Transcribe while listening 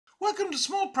Welcome to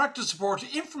Small Practice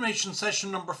Support information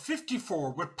session number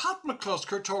 54 with Pat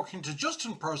McClusker talking to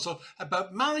Justin Purcell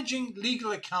about managing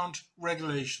legal account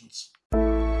regulations.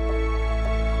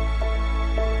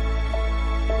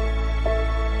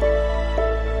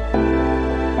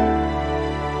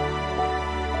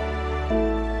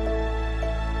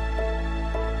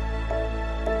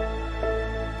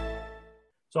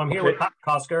 So I'm here with Pat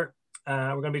McClusker.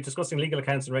 We're going to be discussing legal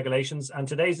accounts and regulations, and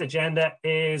today's agenda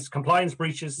is compliance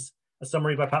breaches, a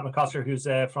summary by Pat McClusker, who's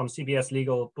from CBS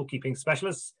Legal Bookkeeping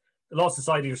Specialists, the Law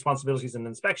Society Responsibilities and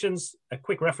Inspections, a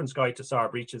quick reference guide to SAR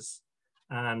breaches,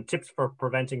 and tips for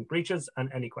preventing breaches,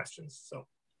 and any questions.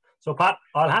 So Pat,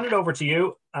 I'll hand it over to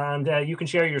you, and you can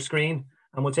share your screen,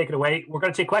 and we'll take it away. We're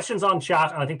going to take questions on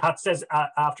chat, and I think Pat says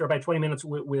after about 20 minutes,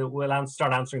 we'll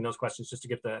start answering those questions just to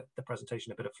give the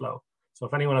presentation a bit of flow. So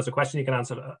if anyone has a question, you can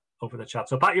answer over the chat.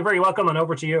 So Pat, you're very welcome, and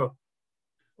over to you.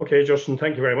 Okay, Justin,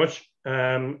 thank you very much.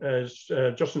 As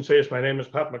Justin says, my name is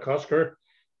Pat McClusker.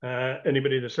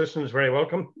 Anybody that's listening is very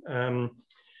welcome.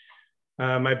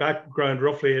 My background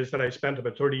roughly is that I spent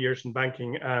about 30 years in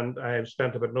banking, and I've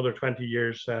spent about another 20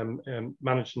 years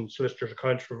managing solicitors'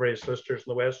 accounts for various solicitors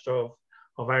in the west of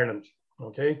Ireland.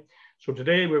 Okay, so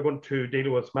today we're going to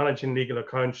deal with managing legal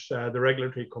accounts, the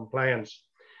regulatory compliance.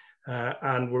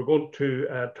 And we're going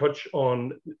to touch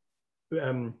on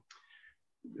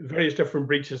various different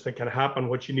breaches that can happen,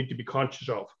 which you need to be conscious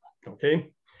of.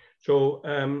 Okay, so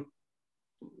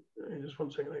just one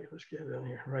second, let's get down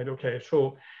here. Right, okay,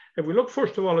 so if we look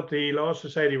first of all at the Law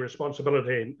Society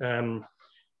responsibility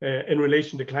in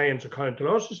relation to clients' account, the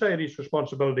Law Society's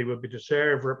responsibility would be to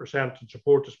serve, represent, and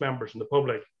support its members and the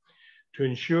public to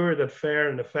ensure that fair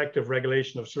and effective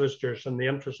regulation of solicitors in the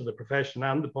interest of the profession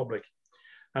and the public,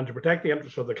 and to protect the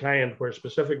interests of the client with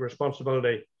specific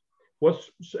responsibility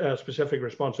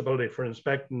for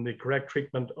inspecting the correct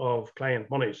treatment of client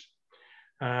monies,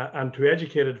 and to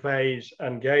educate, advise,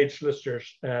 and guide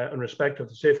solicitors in respect of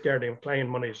the safeguarding of client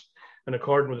monies in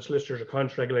accordance with the Solicitors'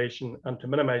 Accounts Regulation, and to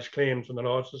minimise claims on the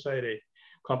Law Society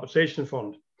Compensation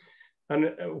Fund.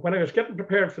 And when I was getting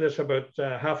prepared for this about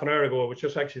half an hour ago, I was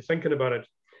just actually thinking about it.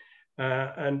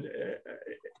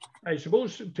 I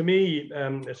suppose to me,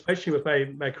 especially with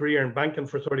my career in banking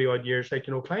for 30 odd years, like,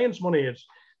 you know, clients' money is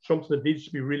something that needs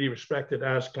to be really respected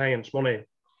as clients' money.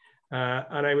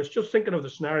 And I was just thinking of the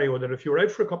scenario that if you were out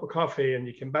for a cup of coffee and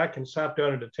you came back and sat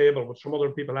down at a table with some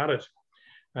other people at it,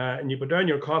 and you put down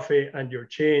your coffee and your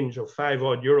change of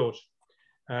 €5 odd,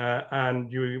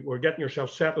 and you were getting yourself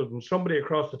settled, and somebody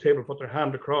across the table put their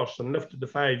hand across and lifted the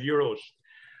 €5,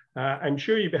 I'm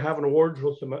sure you'd be having words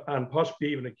with them and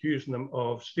possibly even accusing them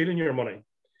of stealing your money.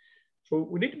 So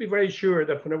we need to be very sure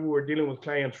that whenever we're dealing with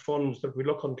client funds, that we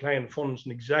look on client funds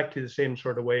in exactly the same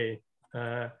sort of way.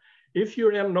 If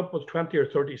you're ending up with 20 or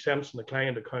 30 cents in the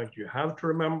client account, you have to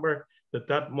remember that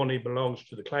that money belongs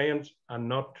to the client and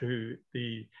not to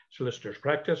the solicitor's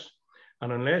practice.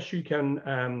 And unless you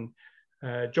can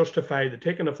justify the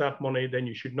taking of that money, then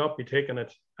you should not be taking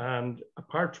it. And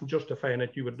apart from justifying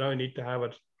it, you would now need to have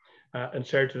it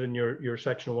inserted in your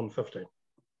section 150.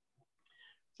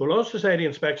 So Law Society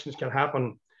inspections can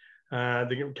happen.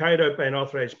 They can be carried out by an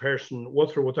authorised person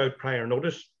with or without prior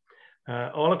notice.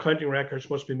 All accounting records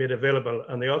must be made available,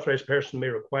 and the authorised person may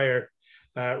require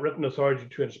written authority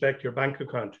to inspect your bank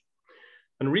account.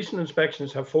 And recent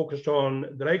inspections have focused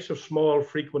on the likes of small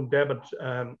frequent debit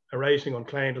arising on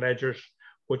client ledgers,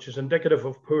 which is indicative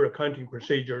of poor accounting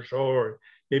procedures, or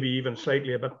maybe even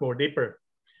slightly a bit more deeper.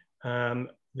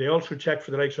 They also check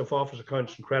for the likes of office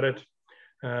accounts and credit,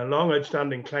 long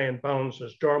outstanding client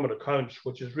balances, dormant accounts,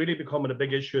 which is really becoming a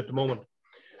big issue at the moment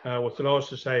with the Law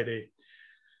Society,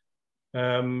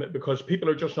 because people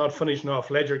are just not finishing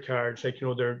off ledger cards. Like, you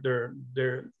know,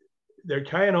 they're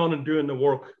carrying on and doing the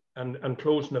work and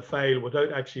closing the file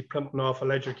without actually printing off a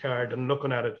ledger card and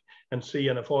looking at it and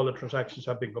seeing if all the transactions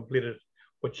have been completed,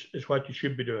 which is what you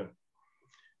should be doing.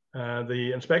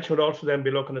 The inspection would also then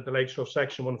be looking at the likes of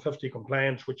Section 150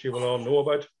 compliance, which you will all know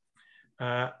about.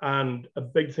 And a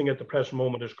big thing at the present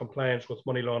moment is compliance with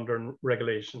money laundering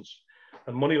regulations.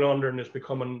 And money laundering is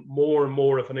becoming more and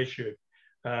more of an issue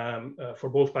for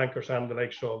both bankers and the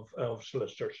likes of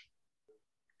solicitors.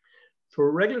 So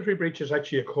regulatory breaches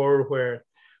actually occur where,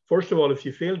 first of all, if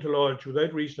you fail to lodge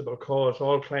without reasonable cause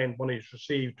all client money is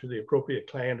received to the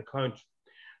appropriate client account.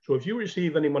 So if you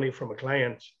receive any money from a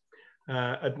client,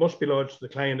 it must be lodged to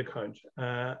the client account.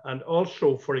 And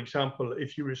also, for example,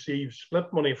 if you receive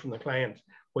split money from the client,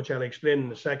 which I'll explain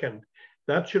in a second,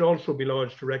 that should also be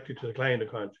lodged directly to the client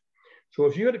account. So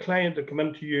if you had a client that come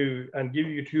into you and give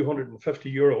you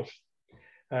 €250,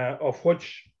 of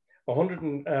which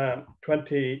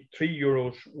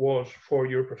 €123 was for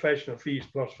your professional fees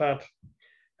plus VAT.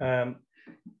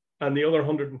 And the other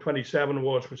 127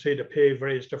 was, we say, to pay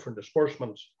various different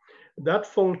disbursements. That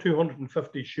full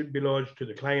 250 should be lodged to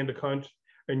the client account,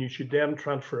 and you should then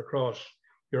transfer across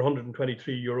your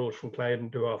 €123 from client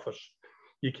into office.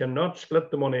 You cannot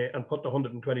split the money and put the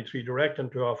 123 direct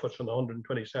into office and the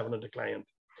 127 into client.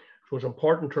 So it's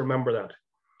important to remember that.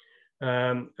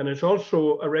 And it's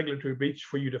also a regulatory breach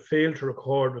for you to fail to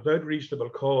record without reasonable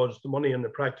cause the money in the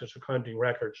practice accounting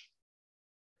records.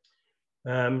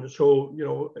 So, you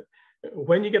know,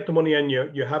 when you get the money in,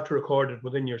 you have to record it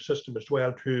within your system as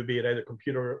well, to be it either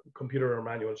computer or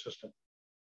manual system.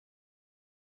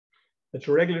 It's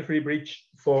a regulatory breach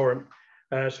for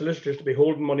solicitors to be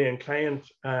holding money in client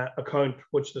account,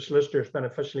 which the solicitor is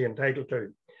beneficially entitled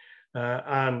to.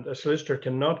 And a solicitor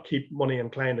cannot keep money in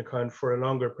client account for a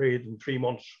longer period than 3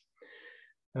 months.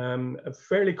 A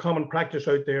fairly common practice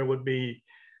out there would be,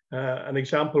 an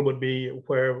example would be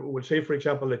where we'll say, for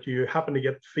example, that you happen to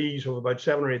get fees of about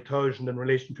 7,000 or 8,000 in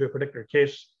relation to a particular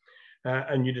case,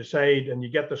 and you decide, and you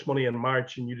get this money in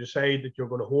March, and you decide that you're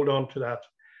going to hold on to that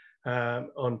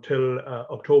until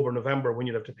October, November, when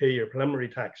you have to pay your preliminary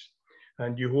tax,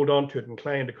 and you hold on to it in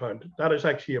client account. That is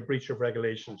actually a breach of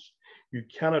regulations. You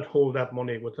cannot hold that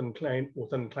money within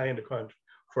client account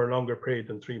for a longer period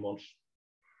than 3 months.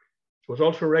 So it's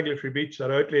also a regulatory breach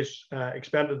that outlays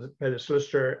expended by the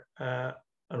solicitor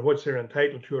and which they're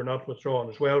entitled to are not withdrawn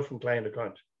as well from client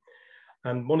account.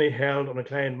 And money held on a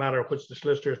client matter which the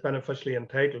solicitor is beneficially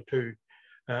entitled to,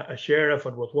 a share of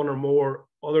it with one or more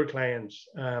other clients,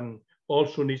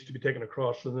 also needs to be taken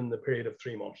across within the period of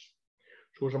 3 months.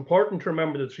 So it's important to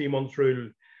remember the 3-month rule,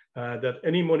 that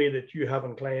any money that you have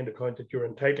in client account that you're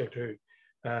entitled to,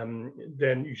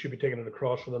 then you should be taking it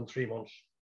across within 3 months.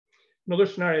 Another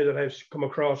scenario that I've come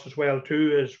across as well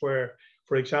too is where,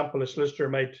 for example, a solicitor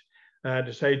might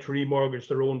decide to remortgage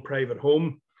their own private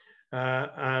home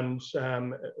and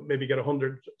maybe get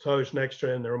 100,000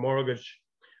 extra in their mortgage,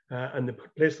 and they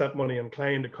place that money in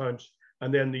client accounts,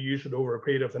 and then they use it over a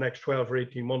period of the next 12 or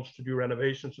 18 months to do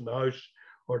renovations in the house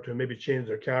or to maybe change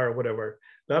their car or whatever.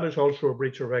 That is also a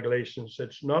breach of regulations.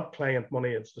 It's not client money,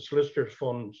 it's the solicitor's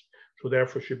funds, so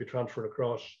therefore should be transferred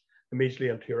across immediately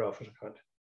into your office account.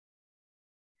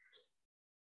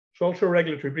 It's also a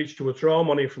regulatory breach to withdraw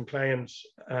money from client's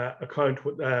account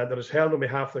that is held on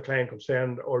behalf of the client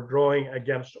concerned, or drawing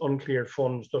against uncleared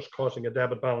funds, thus causing a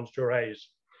debit balance to arise.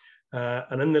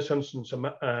 And in this instance,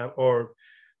 what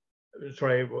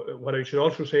I should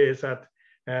also say is that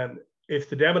if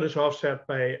the debit is offset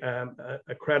by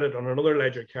a credit on another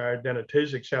ledger card, then it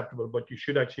is acceptable, but you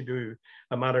should actually do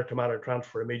a matter-to-matter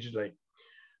transfer immediately.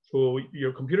 So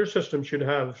your computer system should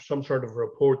have some sort of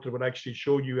report that would actually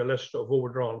show you a list of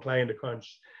overdrawn client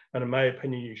accounts. And in my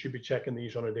opinion, you should be checking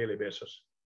these on a daily basis.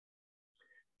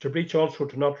 It's a breach also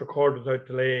to not record without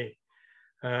delay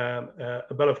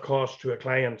a bill of cost to a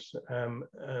client.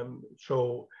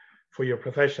 So for your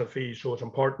professional fees, so it's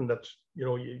important that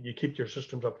you keep your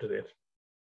systems up to date.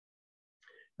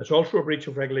 It's also a breach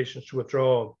of regulations to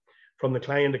withdraw from the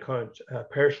client account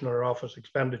personal or office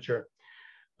expenditure.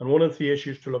 And one of the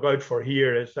issues to look out for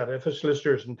here is that if a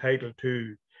solicitor is entitled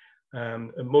to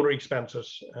motor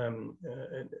expenses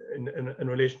in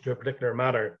relation to a particular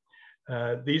matter,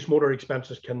 these motor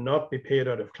expenses cannot be paid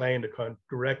out of client account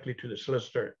directly to the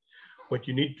solicitor. What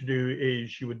you need to do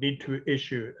is you would need to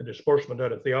issue a disbursement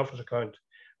out of the office account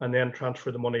and then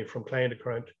transfer the money from client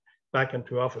account back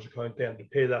into office account then to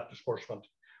pay that disbursement.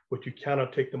 But you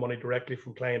cannot take the money directly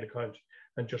from client account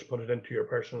and just put it into your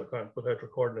personal account without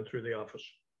recording it through the office.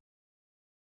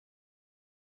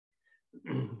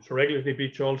 So regulatory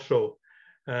breach also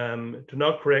to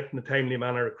not correct in a timely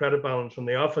manner a credit balance on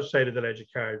the office side of the ledger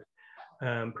card,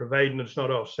 providing it's not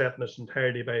offset in its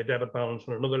entirety by a debit balance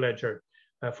on another ledger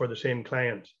for the same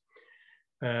client.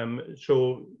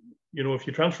 So, if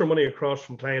you transfer money across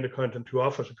from client account into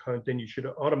office account, then you should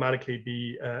automatically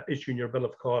be issuing your bill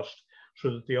of cost so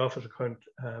that the office account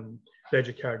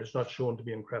ledger card is not shown to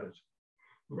be in credit.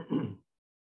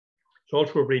 It's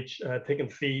also a breach taking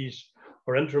fees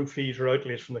or interim fees or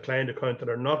outlays from the client account that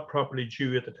are not properly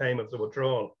due at the time of the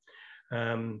withdrawal.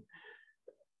 And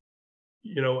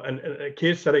a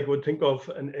case that I would think of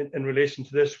in relation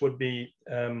to this would be,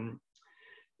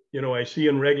 I see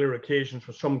on regular occasions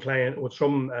with some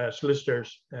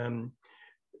solicitors,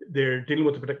 they're dealing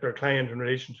with a particular client in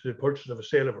relation to the purchase of a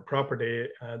sale of a property.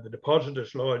 The deposit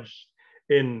is lodged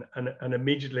in, and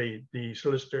immediately the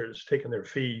solicitor is taking their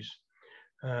fees.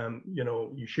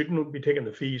 You shouldn't be taking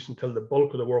the fees until the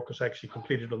bulk of the work is actually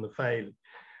completed on the file.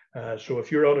 So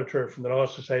if your auditor from the Law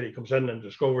Society comes in and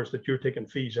discovers that you're taking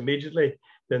fees immediately,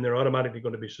 then they're automatically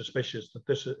going to be suspicious that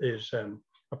this is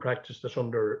a practice that's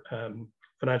under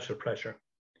financial pressure.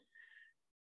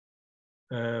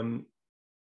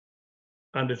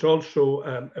 And it's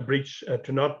also a breach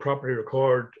to not properly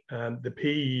record the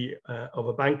PE of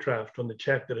a bank draft on the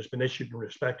check that has been issued in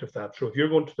respect of that. So if you're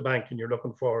going to the bank and you're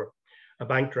looking for a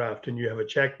bank draft and you have a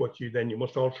check with you, then you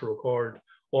must also record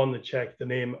on the check the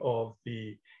name of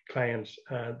the clients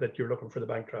that you're looking for the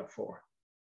bank draft for.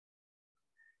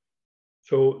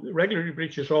 So regulatory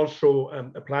breaches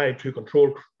also apply to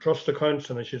controlled trust accounts,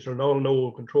 and as you all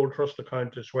know, controlled trust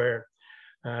account is where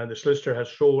the solicitor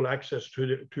has sole access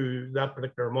to that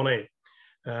particular money.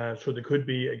 So there could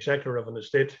be executor of an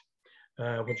estate,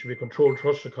 which would be a controlled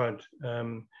trust account.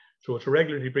 So it's a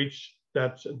regulatory breach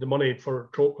that the money for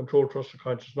controlled trust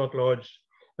accounts is not lodged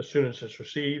as soon as it's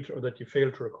received, or that you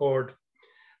fail to record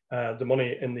the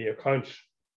money in the accounts,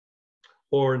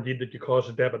 or indeed that you cause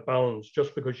a debit balance.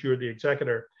 Just because you're the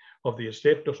executor of the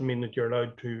estate doesn't mean that you're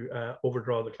allowed to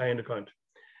overdraw the client account.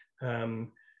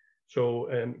 So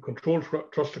controlled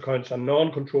trust accounts and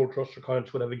non-controlled trust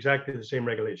accounts would have exactly the same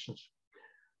regulations.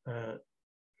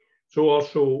 So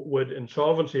also with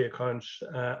insolvency accounts,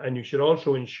 and you should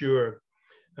also ensure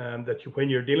that when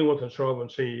you're dealing with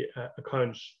insolvency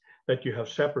accounts, that you have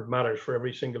separate matters for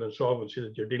every single insolvency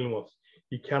that you're dealing with.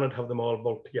 You cannot have them all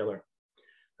bulked together.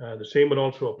 The same would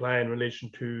also apply in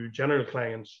relation to general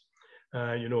clients.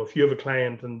 You know, if you have a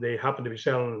client and they happen to be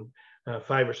selling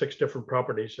 5 or 6 different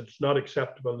properties, it's not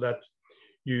acceptable that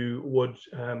you would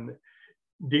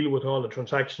deal with all the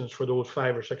transactions for those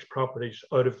 5 or 6 properties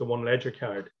out of the one ledger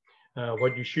card.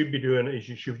 What you should be doing is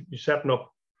you should be setting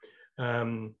up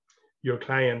your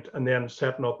client and then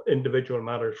setting up individual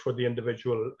matters for the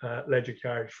individual ledger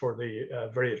cards for the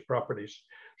various properties,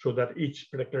 so that each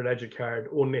particular ledger card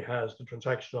only has the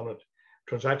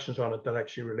transactions on it that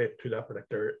actually relate to that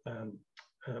particular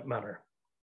matter.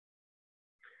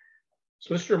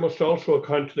 Solicitor must also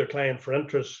account to their client for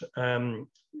interest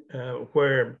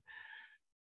where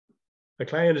the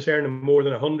client is earning more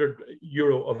than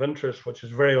 €100 of interest, which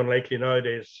is very unlikely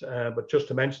nowadays. But just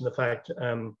to mention the fact,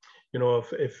 you know,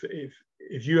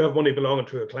 if you have money belonging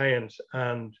to a client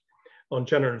and on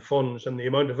general funds, and the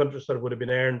amount of interest that would have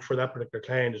been earned for that particular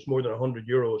client is more than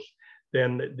 €100,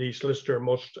 then the solicitor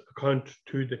must account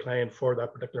to the client for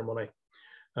that particular money.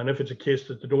 And if it's a case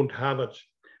that they don't have it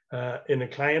in a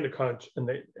client account, in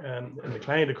the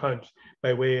client account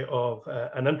by way of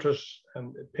an interest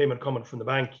payment coming from the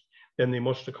bank, then they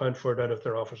must account for it out of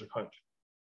their office account.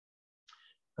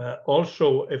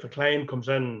 Also, if a client comes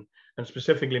in and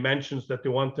specifically mentions that they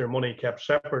want their money kept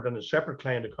separate in a separate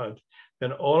client account,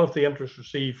 then all of the interest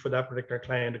received for that particular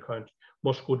client account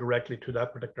must go directly to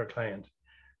that particular client.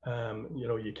 You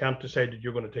know, you can't decide that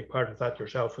you're going to take part of that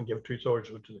yourself and give 2/3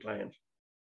 of it to the client.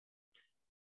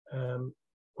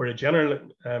 Where a general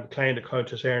client account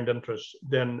has earned interest,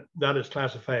 then that is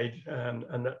classified, and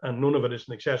none of it is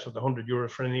in excess of the €100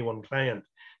 for any one client,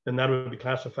 then that would be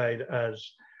classified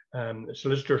as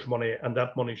solicitor's money, and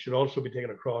that money should also be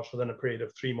taken across within a period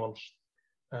of 3 months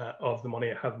of the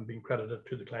money having been credited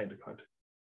to the client account.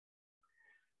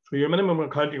 So your minimum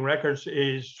accounting records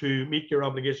is to meet your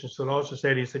obligations to the Law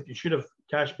Societies that you should have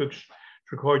cash books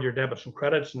to record your debits and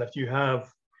credits, and if you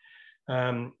have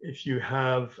a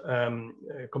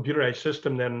computerized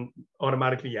system, then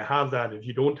automatically you have that. If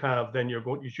you don't have, then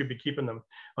you should be keeping them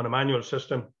on a manual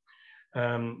system.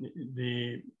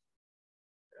 The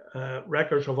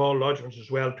records of all lodgements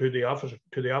as well to the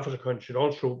office account should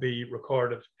also be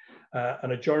recorded,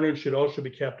 and a journal should also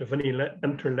be kept of any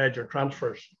inter-ledger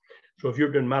transfers. So if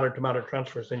you're doing matter-to-matter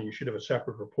transfers, then you should have a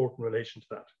separate report in relation to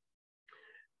that.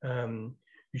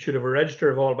 You should have a register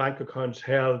of all bank accounts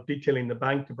held detailing the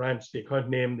bank, the branch, the account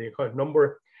name, the account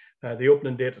number, the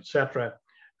opening date, etc.,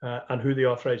 and who the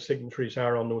authorized signatories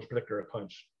are on those particular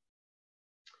accounts.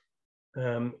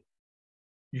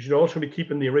 You should also be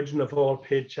keeping the original of all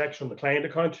paid checks on the client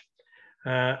account,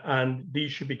 and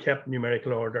these should be kept in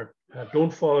numerical order.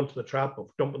 Don't fall into the trap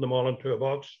of dumping them all into a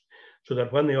box, so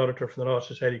that when the auditor from the Law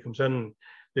Society comes in,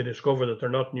 they discover that they're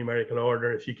not in numerical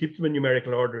order. If you keep them in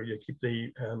numerical order, you keep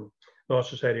the Law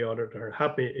Society auditor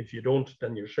happy. If you don't,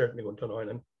 then you're certainly going to annoy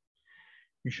them.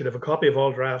 You should have a copy of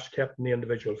all drafts kept in the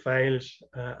individual files.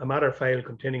 A matter file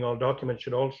containing all documents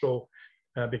should also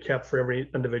be kept for every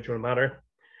individual matter.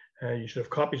 You should have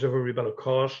copies of every bill of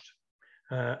cost,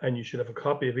 and you should have a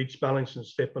copy of each balancing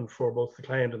statement for both the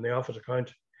client and the office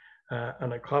account,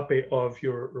 and a copy of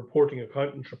your reporting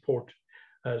accountant's report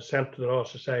sent to the Law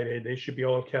Society. They should be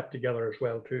all kept together as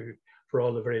well too for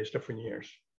all the various different years.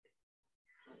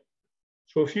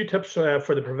 So a few tips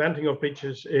for the preventing of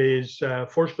breaches is,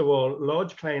 first of all,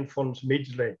 lodge client funds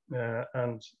immediately.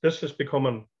 And this is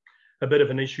becoming a bit of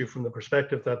an issue from the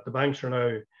perspective that the banks are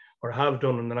now, or have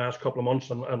done in the last couple of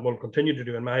months, and will continue to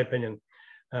do, in my opinion,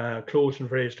 closing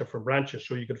various different branches.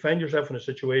 So you could find yourself in a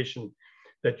situation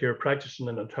that you're practicing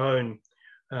in a town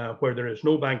where there is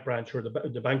no bank branch, or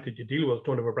the bank that you deal with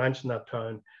don't have a branch in that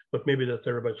town, but maybe that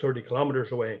they're about 30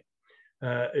 kilometers away.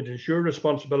 It is your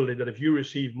responsibility that if you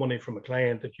receive money from a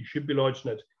client, that you should be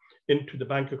lodging it into the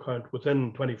bank account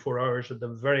within 24 hours at the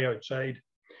very outside.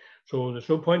 So there's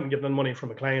no point in getting money from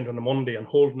a client on a Monday and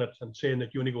holding it and saying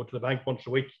that you only go to the bank once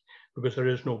a week because there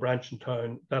is no branch in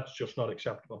town. That's just not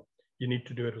acceptable. You need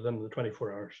to do it within the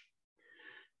 24 hours.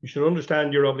 You should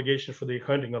understand your obligations for the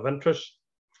accounting of interest.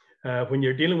 When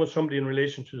you're dealing with somebody in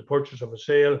relation to the purchase of a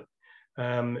sale,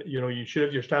 you should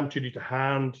have your stamp duty to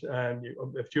hand.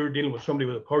 If you're dealing with somebody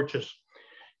with a purchase,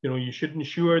 you should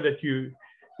ensure that you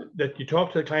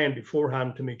talk to the client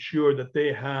beforehand to make sure that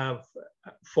they have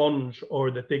funds,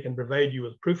 or that they can provide you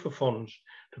with proof of funds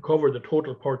to cover the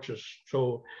total purchase.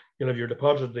 So you'll have your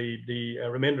deposit, the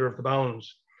remainder of the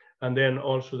balance, and then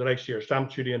also the likes of your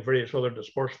stamp duty and various other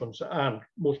disbursements, and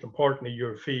most importantly,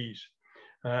 your fees.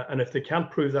 And if they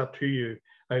can't prove that to you,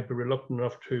 I'd be reluctant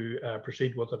enough to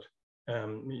proceed with it.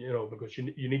 Because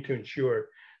you need to ensure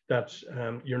that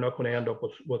you're not going to end up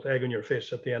with egg on your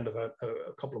face at the end of a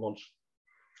couple of months.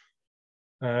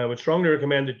 I would strongly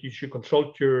recommend that you should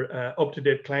consult your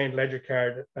up-to-date client ledger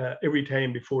card every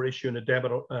time before issuing a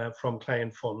debit from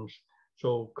client funds.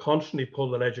 So constantly pull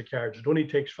the ledger cards. It only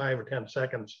takes 5 or 10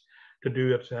 seconds to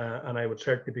do it, and I would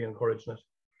certainly be encouraging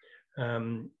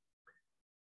it.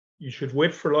 You should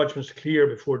wait for lodgements to clear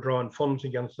before drawing funds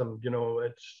against them.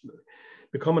 It's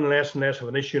becoming less and less of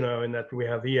an issue now in that we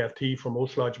have EFT for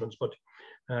most lodgements, but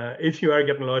if you are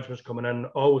getting lodgements coming in,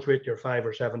 always wait your 5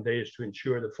 or 7 days to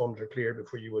ensure that funds are cleared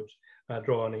before you would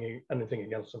draw anything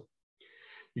against them.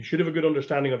 You should have a good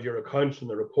understanding of your accounts and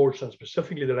the reports, and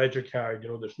specifically the ledger card.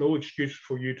 There's no excuse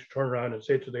for you to turn around and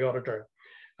say to the auditor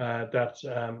that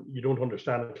you don't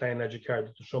understand the client ledger card,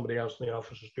 that there's somebody else in the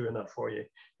office is doing that for you.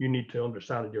 You need to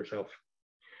understand it yourself.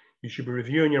 You should be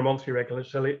reviewing your monthly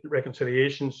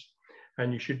reconciliations,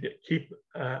 and you should keep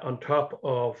on top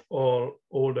of all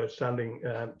old outstanding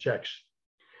checks.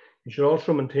 You should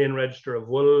also maintain a register of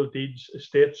will, deeds,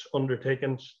 estates,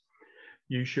 undertakings.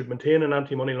 You should maintain an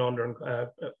anti-money laundering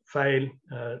file.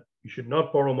 You should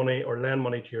not borrow money or lend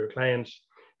money to your clients,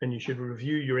 and you should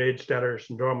review your aged debtors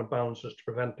and dormant balances to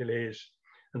prevent delays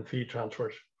and fee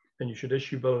transfers. And you should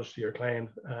issue bills to your client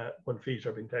when fees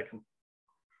are being taken.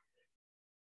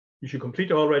 You should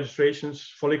complete all registrations,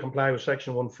 fully comply with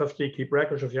Section 150, keep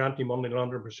records of your anti-money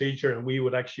laundering procedure, and we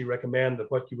would actually recommend that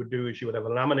what you would do is you would have a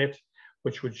laminate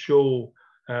which would show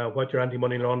what your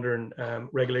anti-money laundering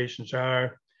regulations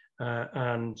are,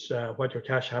 and what your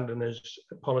cash handling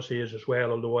policy is as well,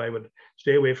 although I would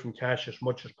stay away from cash as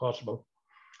much as possible.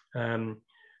 You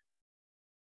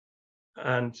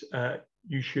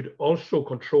should also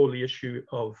control the issue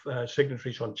of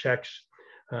signatories on checks.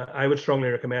 I would strongly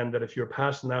recommend that if you're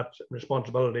passing that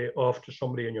responsibility off to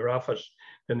somebody in your office,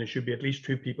 then there should be at least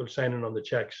 2 people signing on the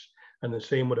checks, and the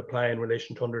same would apply in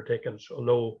relation to undertakings.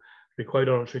 Although, to be quite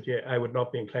honest with you, I would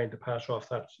not be inclined to pass off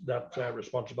that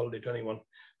responsibility to anyone.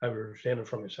 I would retain it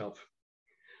from myself.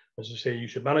 As I say, you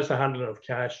should manage the handling of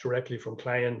cash directly from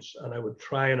clients, and I would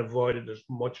try and avoid it as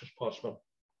much as possible.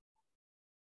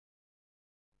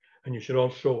 And you should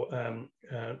also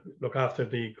look after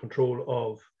the control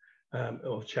of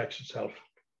checks itself.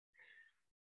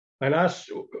 My last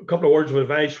couple of words of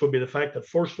advice would be the fact that,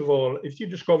 first of all, if you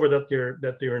discover that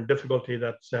you're in difficulty,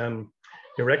 that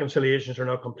your reconciliations are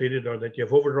not completed, or that you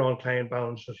have overdrawn client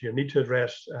balances, you need to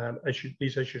address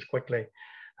these issues quickly.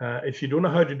 If you don't know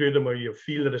how to do them, or you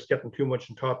feel that it's getting too much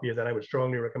on top of you, then I would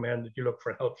strongly recommend that you look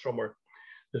for help somewhere.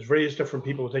 There's various different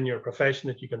people within your profession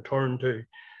that you can turn to,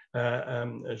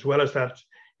 as well as that.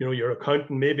 Your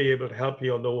accountant may be able to help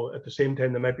you, although at the same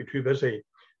time they might be too busy.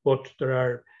 But there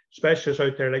are specialists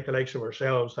out there like the likes of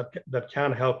ourselves that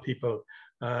can help people.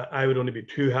 I would only be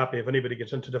too happy if anybody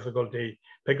gets into difficulty,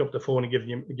 pick up the phone and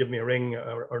give me a ring.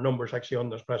 Our number's actually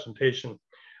on this presentation.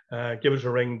 Give us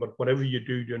a ring, but whatever you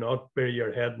do, do not bury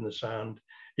your head in the sand.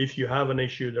 If you have an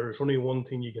issue, there is only one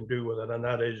thing you can do with it, and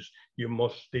that is you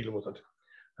must deal with it.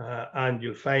 And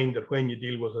you'll find that when you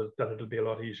deal with it, that it'll be a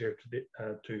lot easier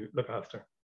to look after.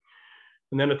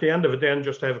 And then at the end of it, then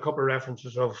just have a couple of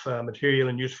references of material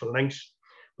and useful links.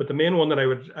 But the main one that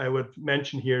I would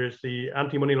mention here is the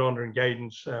anti-money laundering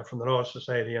guidance from the Law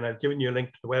Society, and I've given you a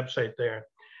link to the website there.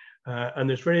 And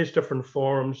there's various different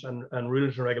forms and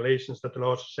rules and regulations that the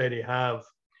Law Society have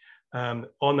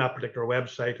on that particular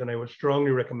website. And I would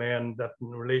strongly recommend that in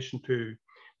relation to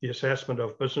the assessment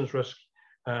of business risk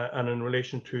and in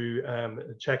relation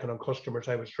to checking on customers,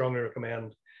 I would strongly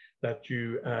recommend that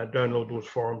you download those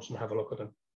forms and have a look at them.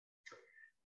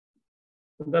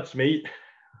 And that's me.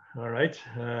 All right.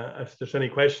 If there's any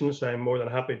questions, I'm more than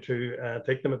happy to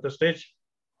take them at this stage.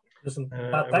 Listen,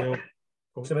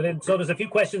 so there's a few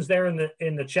questions there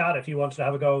in the chat if you wanted to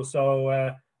have a go.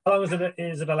 So how long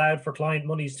is it allowed for client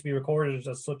monies to be recorded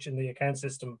as such in the account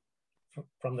system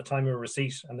from the time of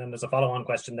receipt? And then there's a follow-on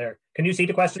question there. Can you see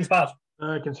the questions, Pat?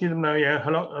 I can see them now, yeah.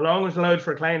 How long is allowed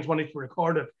for clients' money to be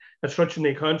recorded as such in the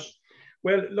accounts?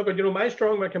 Well, look, my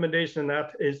strong recommendation in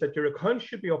that is that your accounts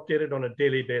should be updated on a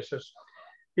daily basis.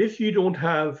 If you don't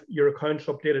have your accounts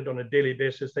updated on a daily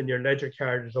basis, then your ledger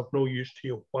card is of no use to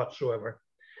you whatsoever.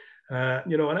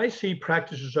 And I see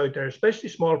practices out there, especially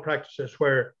small practices,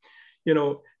 where,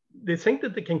 they think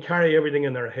that they can carry everything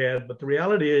in their head, but the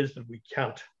reality is that we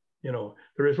can't.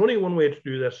 There is only one way to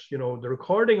do this. The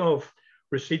recording of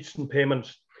receipts and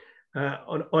payments,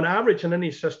 on average in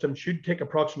any system, should take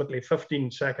approximately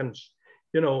 15 seconds.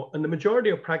 And the majority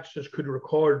of practices could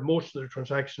record most of their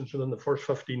transactions within the first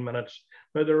 15 minutes.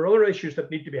 Now, there are other issues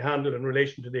that need to be handled in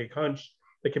relation to the accounts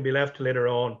that can be left to later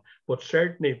on, but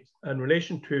certainly in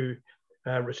relation to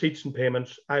receipts and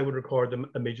payments, I would record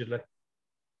them immediately.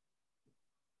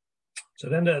 So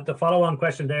then the follow-on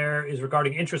question there is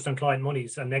regarding interest on client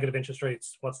monies and negative interest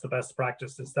rates. What's the best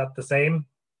practice? Is that the same?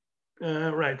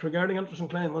 Right, regarding interest on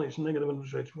client monies and negative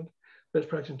interest rates, best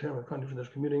practice in terms of accounting for this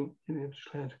commuting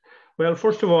client. Well,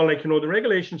 first of all, the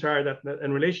regulations are that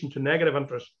in relation to negative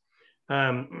interest,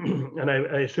 and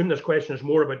I assume this question is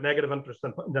more about negative interest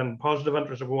than positive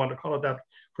interest, if we want to call it that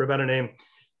for a better name.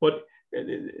 But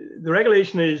the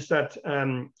regulation is that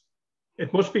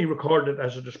it must be recorded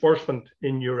as a disbursement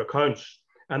in your accounts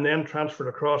and then transferred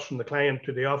across from the client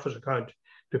to the office account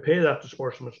to pay that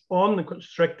disbursement on the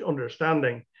strict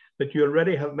understanding that you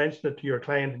already have mentioned it to your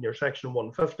client in your section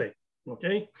 150.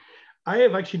 Okay, I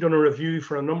have actually done a review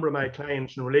for a number of my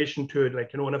clients in relation to it.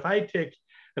 And if I take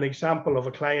an example of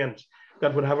a client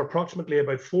that would have approximately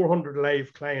about 400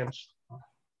 live clients,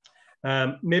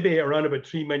 maybe around about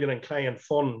 3 million in client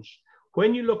funds,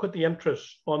 when you look at the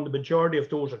interest on the majority of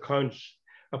those accounts,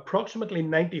 approximately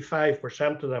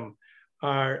 95% of them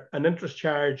are an interest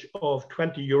charge of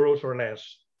 20 euros or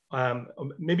less,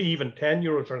 maybe even 10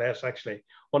 euros or less actually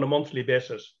on a monthly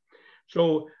basis.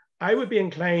 So I would be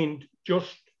inclined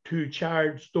just to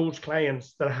charge those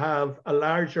clients that have a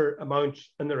larger amount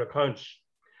in their accounts.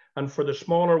 And for the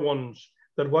smaller ones,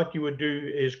 that what you would do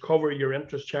is cover your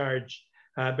interest charge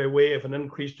by way of an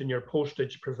increase in your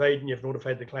postage, providing you've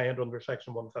notified the client under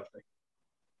section 150.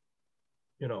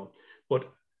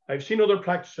 But I've seen other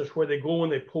practices where they go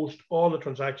and they post all the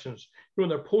transactions.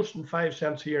 They're posting 5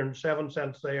 cents here and 7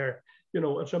 cents there.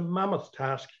 It's a mammoth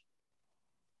task.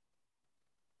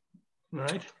 All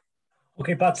right.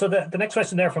 Okay, Pat, so the next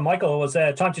question there from Michael was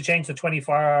time to change the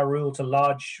 24-hour rule to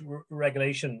lodge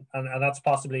regulation, and that's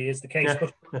possibly is the case. Yeah.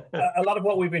 But a lot of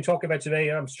what we've been talking about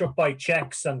today, I'm struck by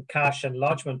checks and cash and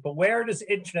lodgement, but where does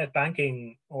internet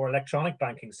banking or electronic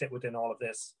banking sit within all of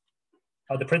this?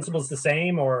 Are the principles the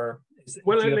same, or do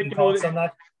you have any thoughts on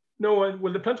that? No,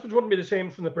 well, the principles wouldn't be the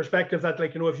same from the perspective that,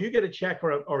 if you get a check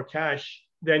or cash,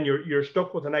 then you're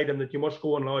stuck with an item that you must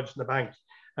go and lodge in the bank.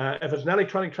 If it's an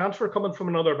electronic transfer coming from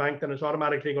another bank, then it's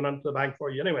automatically going into the bank for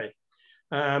you anyway.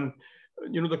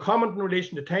 The comment in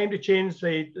relation to time to change,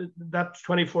 say that's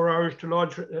 24 hours to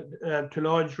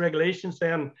lodge regulations,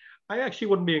 then I actually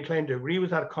wouldn't be inclined to agree with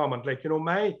that comment.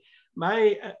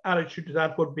 My attitude to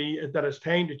that would be that it's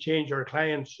time to change our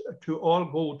clients to all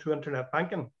go to internet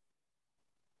banking.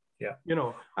 Yeah.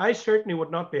 I certainly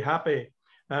would not be happy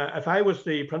if I was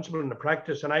the principal in the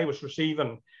practice and I was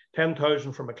receiving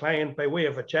 10,000 from a client by way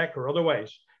of a check or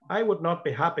otherwise. I would not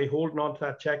be happy holding on to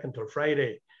that check until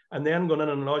Friday and then going in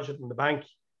and lodge it in the bank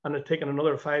and it taking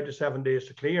another 5 to 7 days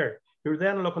to clear. You're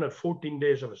then looking at 14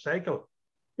 days of a cycle.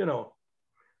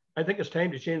 I think it's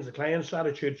time to change the client's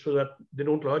attitude so that they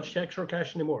don't lodge checks or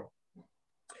cash anymore.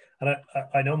 And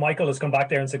I know Michael has come back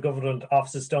there and said government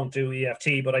offices don't do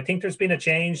EFT, but I think there's been a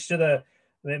change to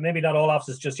maybe not all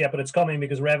offices just yet, but it's coming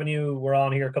because Revenue were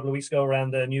on here a couple of weeks ago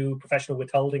around the new professional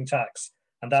withholding tax,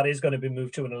 and that is going to be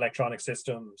moved to an electronic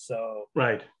system. So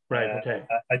right, okay.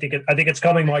 I think it's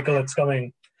coming, Michael. It's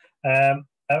coming.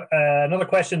 Another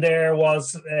question there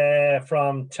was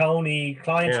from Tony.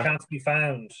 Clients can't be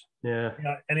found. Yeah.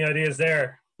 Any ideas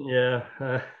there? Yeah.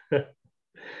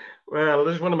 Well,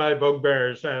 this is one of my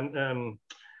bugbears, and don't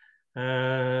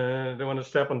want to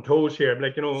step on toes here,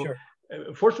 but Sure.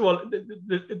 first of all,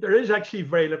 there is actually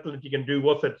very little that you can do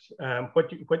with it.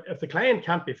 If the client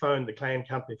can't be found, the client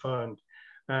can't be found.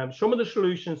 Some of the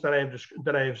solutions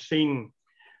that I've seen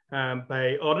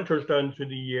by auditors down through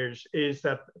the years is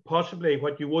that possibly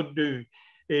what you would do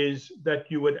is that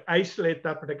you would isolate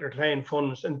that particular client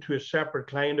funds into a separate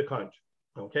client account,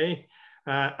 okay?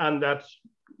 And that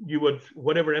you would,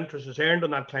 whatever interest is earned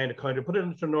on that client account, you put it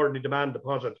into an ordinary demand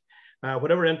deposit.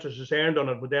 Whatever interest is earned on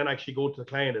it would then actually go to the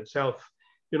client itself.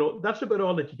 You know, that's about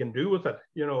all that you can do with it.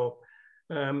 You know,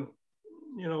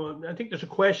 I think there's a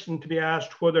question to be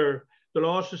asked whether the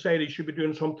Law Society should be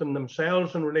doing something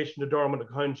themselves in relation to dormant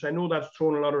accounts. I know that's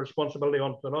thrown a lot of responsibility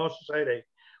onto the Law Society,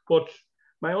 but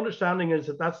my understanding is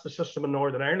that that's the system in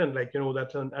Northern Ireland, like, you know,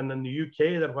 that's, and in the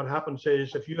UK, that what happens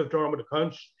is if you have dormant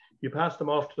accounts, you pass them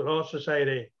off to the Law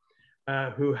Society,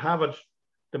 who have it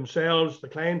themselves. The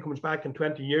client comes back in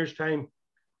 20 years' time,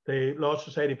 the Law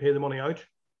Society pay the money out,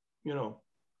 you know.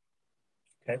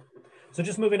 Okay. So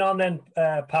just moving on then,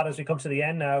 Pat, as we come to the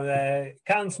end now,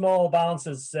 can small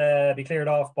balances be cleared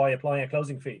off by applying a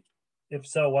closing fee? If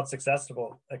so, what's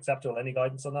acceptable? Any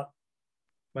guidance on that?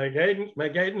 My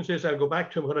guidance is, I'll go back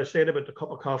to what I said about the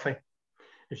cup of coffee.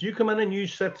 If you come in and you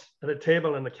sit at a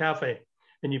table in the cafe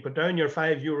and you put down your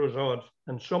 €5 odd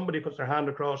and somebody puts their hand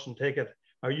across and take it,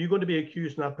 are you going to be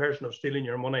accusing that person of stealing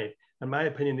your money? In my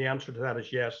opinion, the answer to that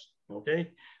is yes.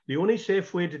 Okay. The only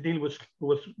safe way to deal with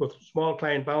small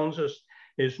client balances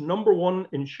is, number one,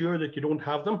 ensure that you don't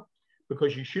have them,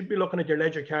 because you should be looking at your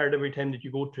ledger card every time that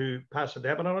you go to pass a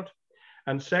debit on it.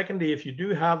 And secondly, if you do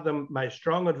have them, my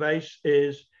strong advice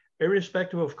is,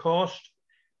 irrespective of cost,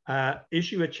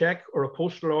 issue a check or a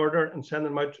postal order and send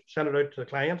it out to the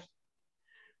client.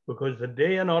 Because the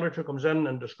day an auditor comes in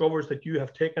and discovers that you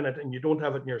have taken it and you don't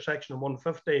have it in your section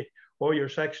 150 or your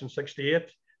section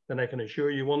 68, then I can assure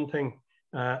you one thing,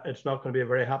 it's not going to be a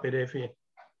very happy day for you.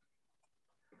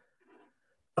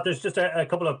 There's just a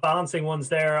couple of balancing ones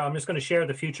there. I'm just going to share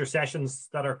the future sessions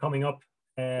that are coming up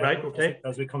right, okay,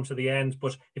 as we come to the end.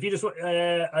 But if you just,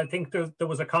 I think there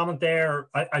was a comment there,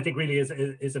 I think really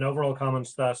is an overall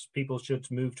comment that people should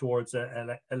move towards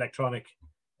electronic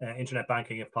internet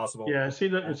banking if possible. Yeah, see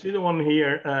the one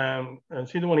here, and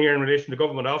see the one here in relation to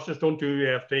government officers don't do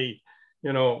EFT.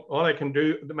 You know, all I can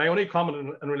do, my only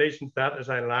comment in relation to that is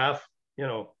I laugh. You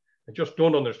know, I just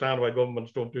don't understand why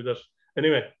governments don't do this.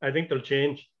 Anyway, I think they'll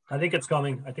change. I think it's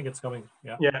coming.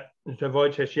 Yeah. Yeah, to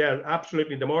avoid checks. Yeah,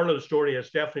 absolutely. The moral of the story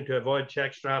is definitely to avoid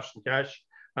checks, drafts, and cash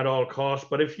at all costs.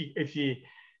 But if it's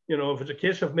a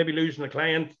case of maybe losing a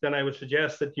client, then I would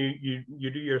suggest that you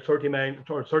do your 30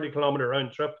 kilometer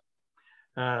round trip.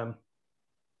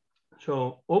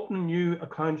 So opening new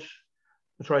accounts.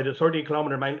 Sorry, the 30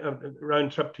 kilometer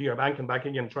round trip to your bank and back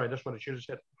again. Sorry, that's what I should have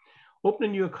said.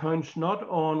 Opening new accounts not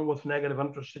on with negative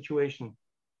interest situation.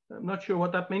 I'm not sure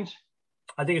what that means.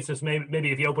 I think it's just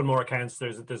maybe if you open more accounts,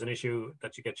 there's an issue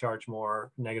that you get charged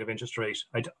more negative interest rate.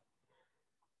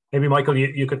 Maybe Michael,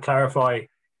 you could clarify.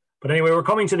 But anyway, we're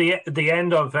coming to the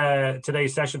end of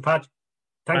today's session. Pat,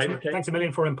 thanks a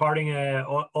million for imparting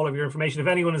all of your information. If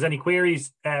anyone has any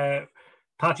queries,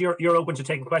 Pat, you're open to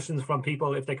taking questions from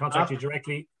people if they contact you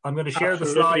directly. I'm going to share the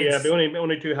slides. Yeah, I'd be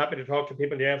only too happy to talk to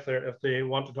people, yeah, if they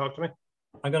want to talk to me.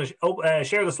 I'm going to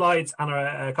share the slides and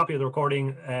a copy of the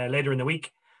recording later in the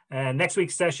week. Next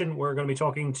week's session, we're going to be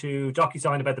talking to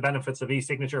DocuSign about the benefits of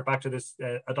e-signature, back to this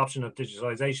adoption of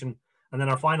digitalization. And then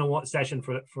our final session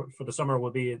for the summer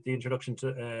will be the introduction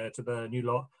to the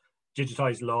new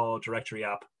digitized law directory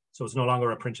app. So it's no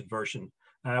longer a printed version.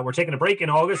 We're taking a break in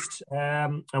August,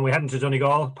 and we're heading to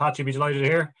Donegal. Pat, you'll be delighted to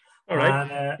hear. All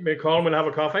right. Give me a call and we'll have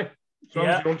a coffee. As long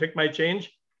as you don't take my change.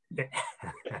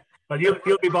 Well,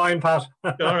 you'll be buying, Pat.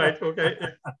 All right, okay.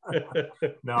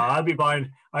 No, I'll be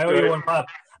buying. I owe you one, Pat.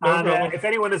 And if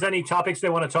anyone has any topics they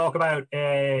want to talk about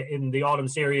in the autumn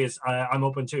series, I'm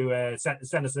open to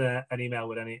send us an email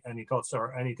with any thoughts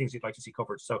or any things you'd like to see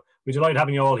covered. So we're delighted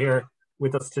having you all here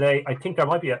with us today. I think there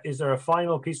might be is there a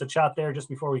final piece of chat there just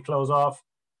before we close off?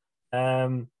 I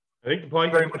think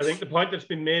the point that's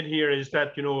been made here is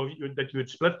that that you would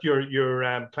split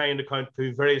your client account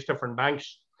to various different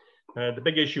banks. The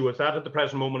big issue with that at the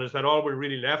present moment is that all we're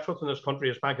really left with in this country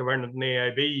is Bank of Ireland and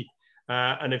AIB.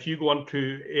 And if you go on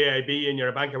to AIB and you're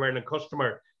a Bank of Ireland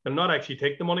customer, they'll not actually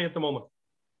take the money at the moment.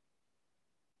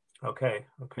 Okay.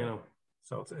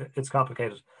 So it's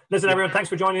complicated. Listen, everyone, thanks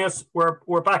for joining us.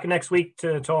 We're back next week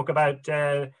to talk with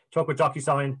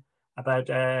DocuSign about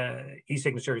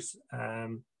e-signatures.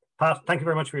 Pat, thank you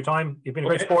very much for your time. You've been a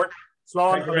great sport.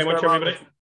 Thank you very much, everybody.